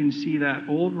 you can see that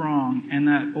old wrong and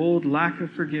that old lack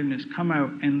of forgiveness come out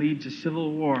and lead to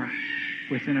civil war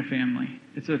within a family.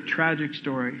 It's a tragic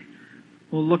story.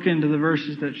 We'll look into the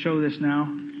verses that show this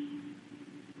now.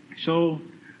 So,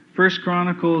 1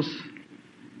 Chronicles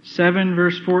 7,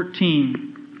 verse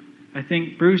 14. I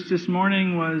think Bruce this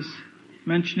morning was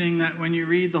mentioning that when you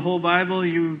read the whole Bible,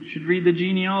 you should read the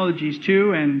genealogies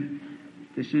too, and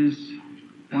this is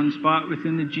one spot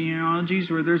within the genealogies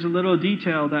where there's a little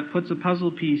detail that puts a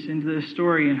puzzle piece into this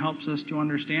story and helps us to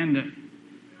understand it.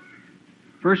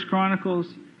 1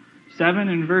 Chronicles 7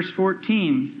 and verse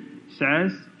 14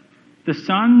 says, "The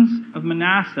sons of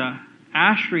Manasseh,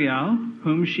 Ashriel,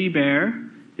 whom she bare,"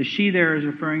 the she there is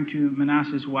referring to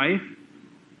Manasseh's wife,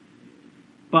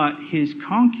 "but his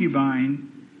concubine,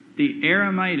 the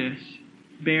Aramites,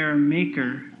 bare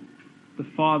Machir, the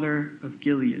father of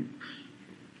Gilead.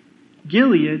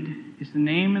 Gilead is the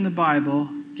name in the Bible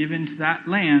given to that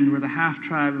land where the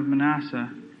half-tribe of Manasseh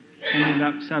ended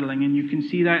up settling. And you can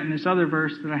see that in this other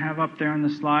verse that I have up there on the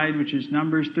slide, which is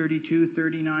Numbers 32,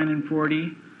 39, and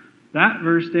 40. That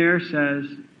verse there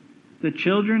says, "The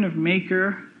children of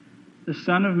Machir, the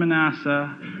son of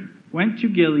Manasseh, went to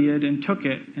Gilead and took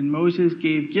it, and Moses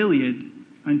gave Gilead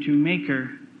unto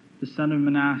Machir, the son of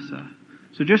Manasseh."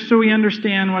 So just so we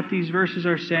understand what these verses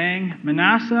are saying,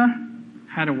 Manasseh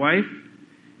had a wife,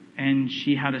 and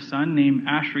she had a son named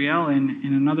Ashriel. And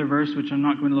in another verse, which I'm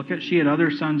not going to look at, she had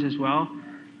other sons as well.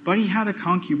 But he had a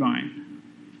concubine.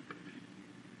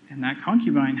 And that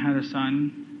concubine had a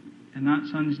son, and that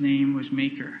son's name was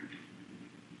Machir.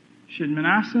 Should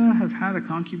Manasseh have had a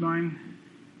concubine?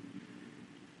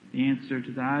 The answer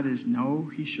to that is no,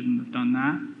 he shouldn't have done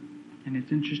that. And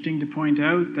it's interesting to point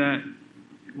out that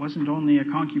it wasn't only a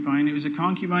concubine, it was a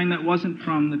concubine that wasn't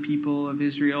from the people of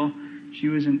Israel. She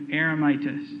was an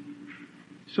Aramitess.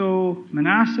 So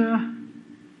Manasseh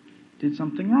did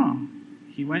something wrong.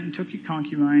 He went and took a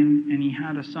concubine, and he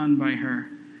had a son by her.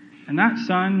 And that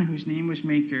son, whose name was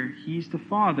Machir, he's the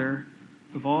father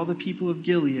of all the people of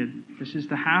Gilead. This is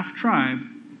the half-tribe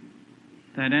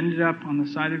that ended up on the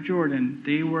side of Jordan.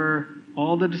 They were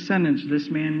all the descendants of this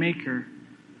man Machir.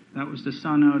 That was the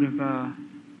son out of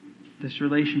this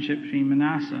relationship between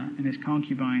Manasseh and his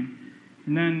concubine.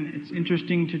 And then it's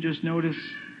interesting to just notice,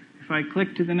 if I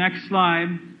click to the next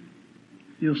slide,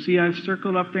 you'll see I've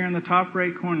circled up there in the top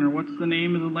right corner, what's the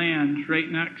name of the land right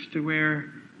next to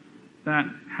where that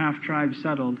half-tribe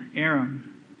settled?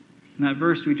 Aram. And that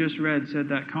verse we just read said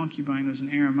that concubine was an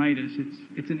Aramitess.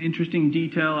 It's an interesting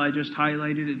detail. I just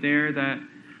highlighted it there, that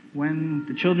when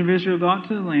the children of Israel got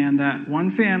to the land, that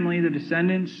one family, the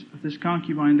descendants of this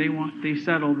concubine, they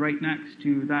settled right next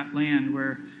to that land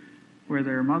where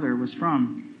their mother was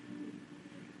from.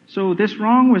 So this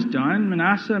wrong was done.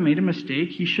 Manasseh made a mistake.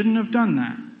 He shouldn't have done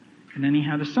that. And then he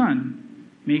had a son,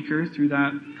 Machir, through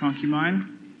that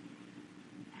concubine.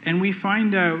 And we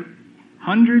find out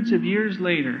hundreds of years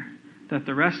later that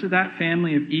the rest of that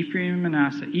family of Ephraim and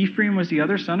Manasseh, Ephraim was the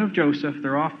other son of Joseph,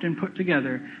 they're often put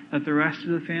together, that the rest of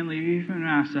the family of Ephraim and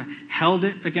Manasseh held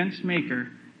it against Machir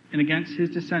and against his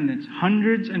descendants,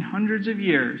 hundreds and hundreds of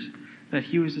years, that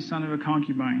he was the son of a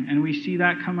concubine. And we see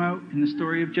that come out in the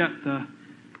story of Jephthah,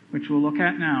 which we'll look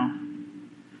at now.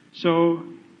 So,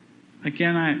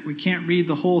 again, we can't read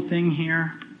the whole thing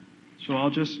here, so I'll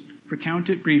just recount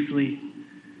it briefly.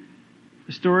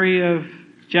 The story of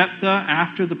Jephthah,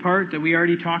 after the part that we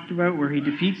already talked about, where he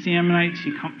defeats the Ammonites,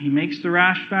 he makes the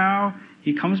rash vow,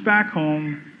 he comes back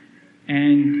home,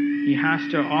 and he has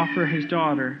to offer his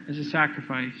daughter as a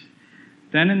sacrifice.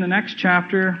 Then in the next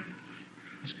chapter,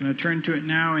 I'm just going to turn to it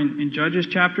now in Judges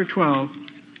chapter 12.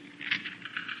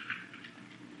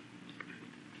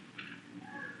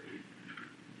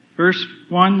 Verse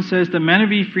 1 says, "The men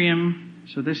of Ephraim,"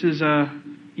 so this is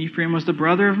Ephraim was the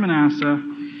brother of Manasseh,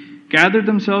 "gathered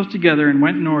themselves together and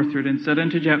went northward and said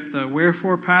unto Jephthah,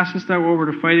 Wherefore passest thou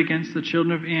over to fight against the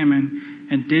children of Ammon,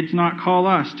 and didst not call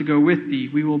us to go with thee?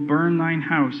 We will burn thine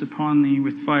house upon thee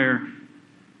with fire.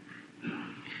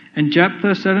 And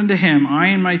Jephthah said unto him, I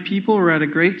and my people were at a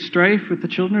great strife with the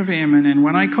children of Ammon, and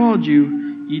when I called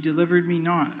you, ye delivered me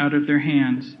not out of their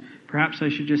hands." Perhaps I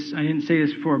didn't say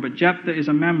this before, but Jephthah is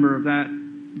a member of that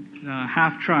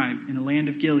half-tribe in the land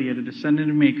of Gilead, a descendant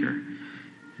of Machir.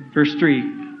 Verse 3,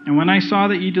 "And when I saw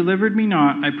that ye delivered me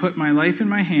not, I put my life in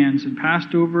my hands, and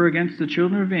passed over against the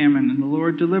children of Ammon, and the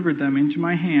Lord delivered them into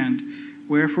my hand.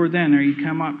 Wherefore then are ye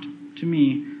come up to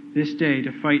me this day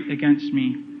to fight against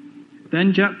me?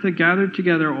 Then Jephthah gathered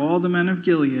together all the men of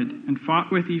Gilead, and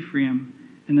fought with Ephraim.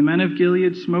 And the men of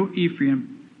Gilead smote Ephraim."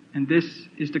 And this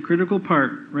is the critical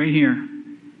part right here.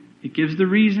 It gives the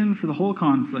reason for the whole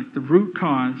conflict, the root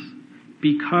cause.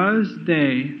 "Because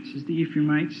they," this is the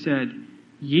Ephraimites, "said,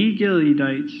 Ye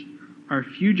Gileadites are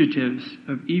fugitives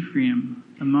of Ephraim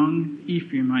among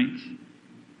Ephraimites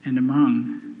and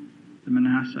among the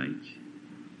Manassites."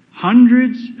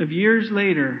 Hundreds of years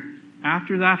later,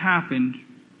 after that happened,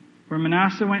 where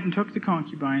Manasseh went and took the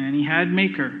concubine, and he had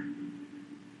Machir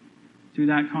through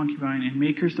that concubine, and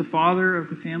Machir's the father of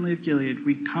the family of Gilead,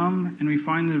 we come and we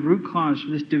find the root cause for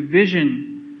this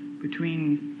division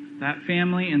between that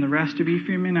family and the rest of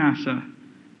Ephraim and Manasseh,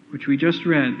 which we just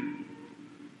read.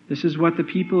 This is what the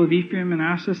people of Ephraim and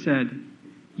Manasseh said.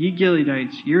 "Ye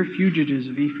Gileadites, you're fugitives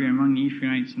of Ephraim among the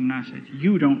Ephraimites and Manassites.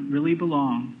 You don't really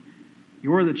belong.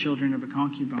 You're the children of a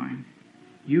concubine.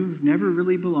 You've never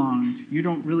really belonged. You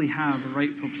don't really have a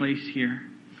rightful place here."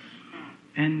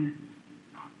 And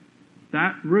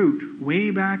that root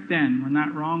way back then when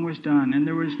that wrong was done, and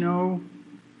there was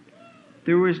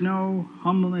no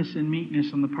humbleness and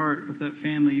meekness on the part of that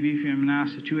family of Ephraim and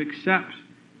Manasseh to accept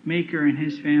Maker and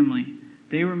his family.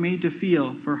 They were made to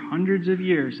feel for hundreds of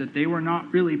years that they were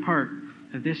not really part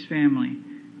of this family.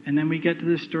 And then we get to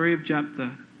the story of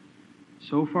Jephthah,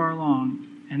 so far along,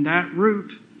 and that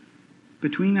root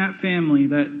between that family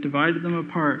that divided them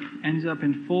apart ends up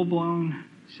in full-blown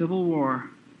civil war.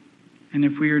 And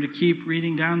if we were to keep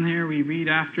reading down there, we read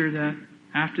after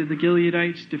the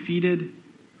Gileadites defeated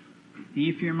the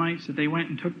Ephraimites, that they went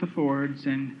and took the fords,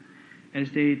 and as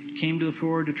they came to the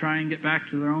ford to try and get back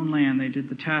to their own land, they did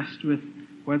the test with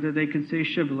whether they could say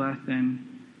Shibboleth, and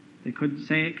they couldn't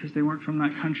say it because they weren't from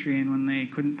that country, and when they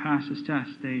couldn't pass this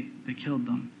test, they killed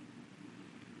them.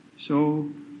 So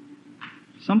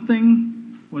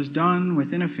something was done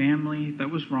within a family that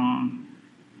was wrong.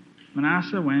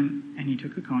 Manasseh went and he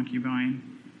took a concubine,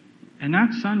 and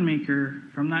that son Maker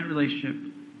from that relationship,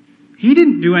 he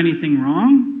didn't do anything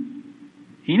wrong.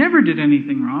 He never did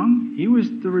anything wrong. He was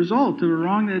the result of a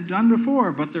wrong that had done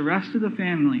before, but the rest of the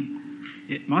family,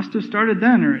 it must have started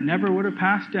then or it never would have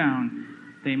passed down.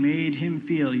 They made him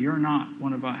feel, you're not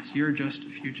one of us, you're just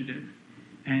a fugitive.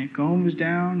 And it goes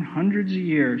down hundreds of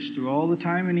years through all the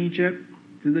time in Egypt,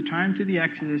 through the time to the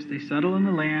Exodus. They settle in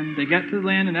the land, they get to the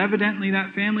land, and evidently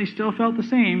that family still felt the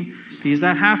same, because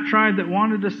that half-tribe that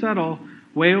wanted to settle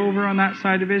way over on that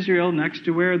side of Israel, next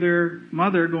to where their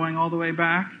mother, going all the way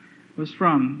back, was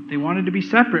from. They wanted to be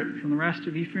separate from the rest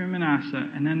of Ephraim and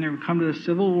Manasseh, and then they would come to the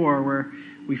civil war where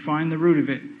we find the root of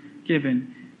it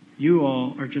given. You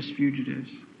all are just fugitives.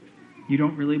 You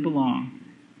don't really belong.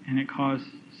 And it caused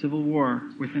civil war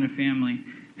within a family.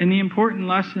 And the important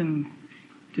lesson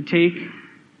to take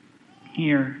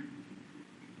here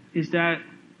is that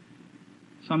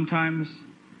sometimes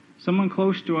someone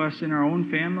close to us in our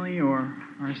own family or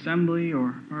our assembly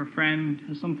or a friend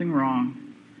has something wrong.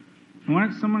 And when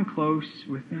it's someone close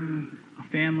within a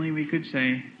family, we could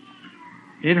say,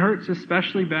 it hurts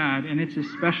especially bad and it's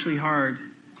especially hard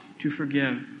to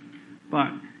forgive.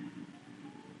 But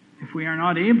if we are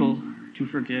not able to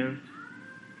forgive,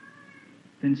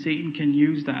 then Satan can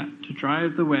use that to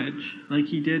drive the wedge, like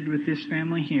he did with this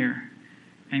family here,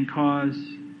 and cause,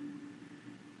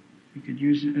 we could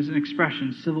use it as an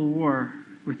expression, civil war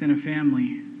within a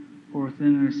family or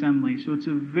within an assembly. So it's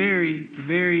a very,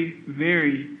 very,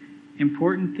 very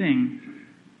important thing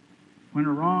when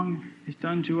a wrong is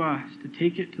done to us to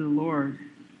take it to the Lord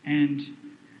and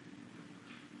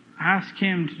ask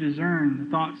Him to discern the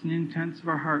thoughts and intents of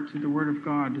our hearts with the Word of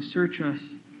God, to search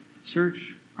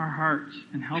our hearts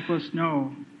and help us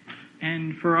know,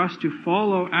 and for us to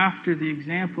follow after the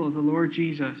example of the Lord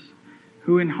Jesus,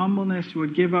 who in humbleness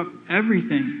would give up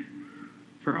everything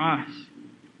for us.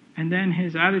 And then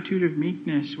His attitude of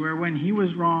meekness, where when He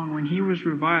was wrong, when He was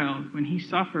reviled, when He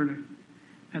suffered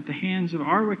at the hands of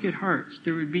our wicked hearts,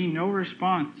 there would be no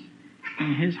response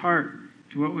in His heart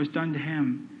to what was done to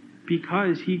Him,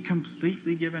 because He'd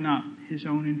completely given up His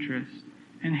own interest,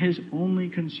 and His only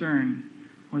concern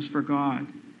was for God.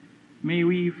 May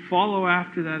we follow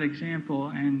after that example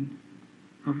and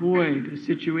avoid a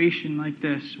situation like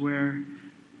this where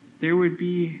there would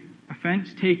be offense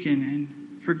taken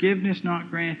and forgiveness not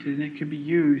granted, and it could be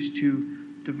used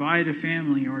to divide a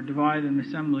family or divide an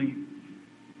assembly.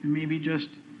 And maybe just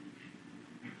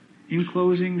in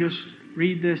closing, just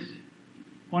read this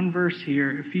one verse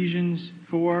here, Ephesians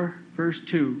 4, verse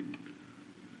 2.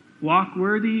 Walk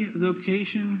worthy of the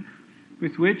vocation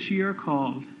with which ye are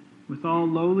called, with all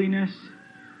lowliness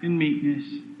and meekness,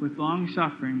 with long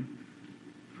suffering,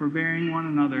 forbearing one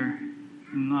another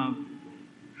in love.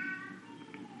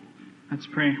 Let's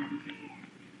pray.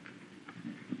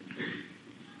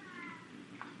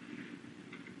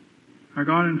 Our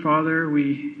God and Father,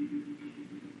 we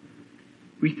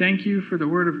thank You for the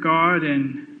Word of God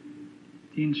and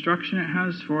the instruction it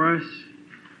has for us.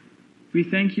 We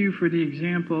thank You for the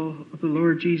example of the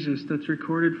Lord Jesus that's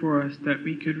recorded for us that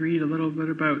we could read a little bit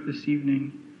about this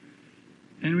evening.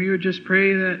 And we would just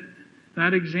pray that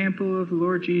that example of the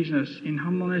Lord Jesus in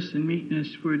humbleness and meekness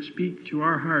would speak to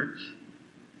our hearts,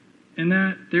 and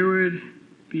that there would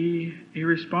be a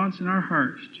response in our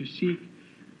hearts to seek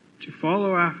to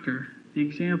follow after the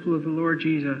example of the Lord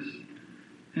Jesus,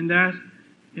 and that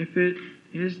if it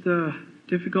is the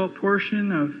difficult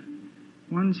portion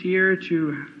of one's here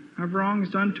to have wrongs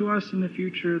done to us in the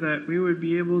future, that we would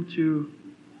be able to,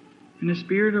 in a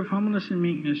spirit of humbleness and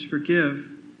meekness, forgive,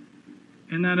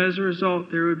 and that as a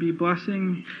result there would be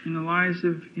blessing in the lives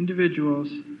of individuals,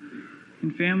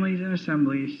 in families and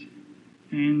assemblies,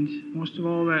 and most of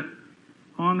all that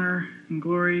honor and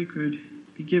glory could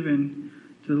be given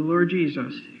to the Lord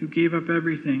Jesus, who gave up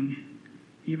everything,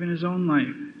 even his own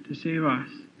life, to save us.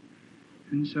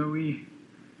 And so we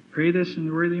pray this in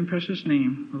the worthy and precious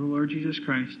name of the Lord Jesus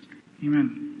Christ.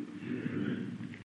 Amen.